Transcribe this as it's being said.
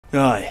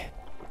Aye.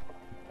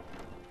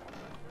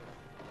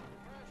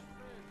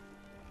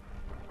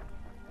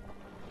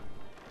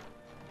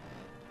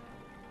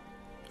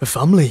 A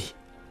family?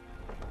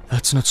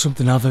 That's not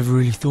something I've ever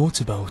really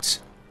thought about.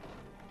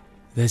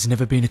 There's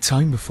never been a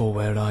time before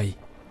where I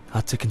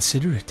had to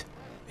consider it.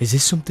 Is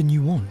this something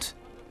you want?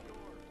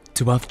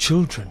 To have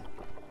children?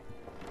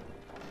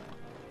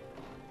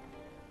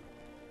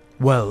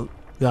 Well,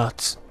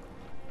 that...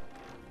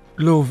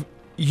 Love,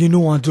 you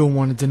know I don't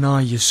want to deny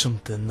you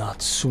something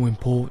that's so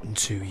important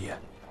to you.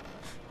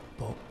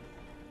 But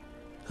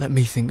let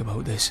me think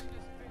about this.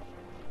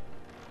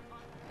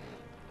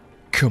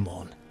 Come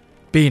on.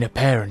 Being a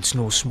parent's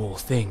no small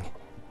thing,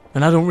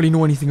 and I don't really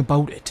know anything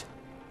about it.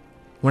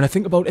 When I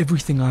think about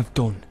everything I've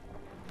done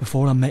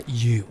before I met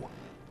you,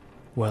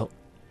 well,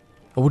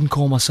 I wouldn't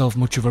call myself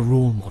much of a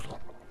role model.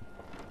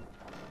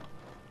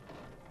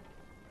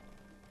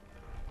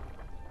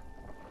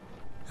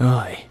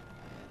 Aye,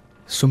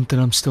 something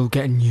I'm still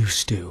getting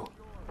used to.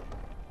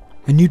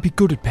 And you'd be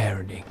good at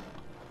parenting.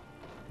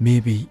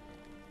 Maybe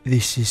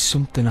this is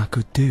something I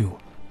could do.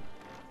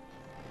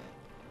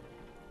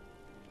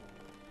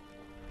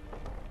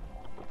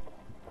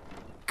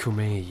 Come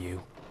here,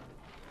 you.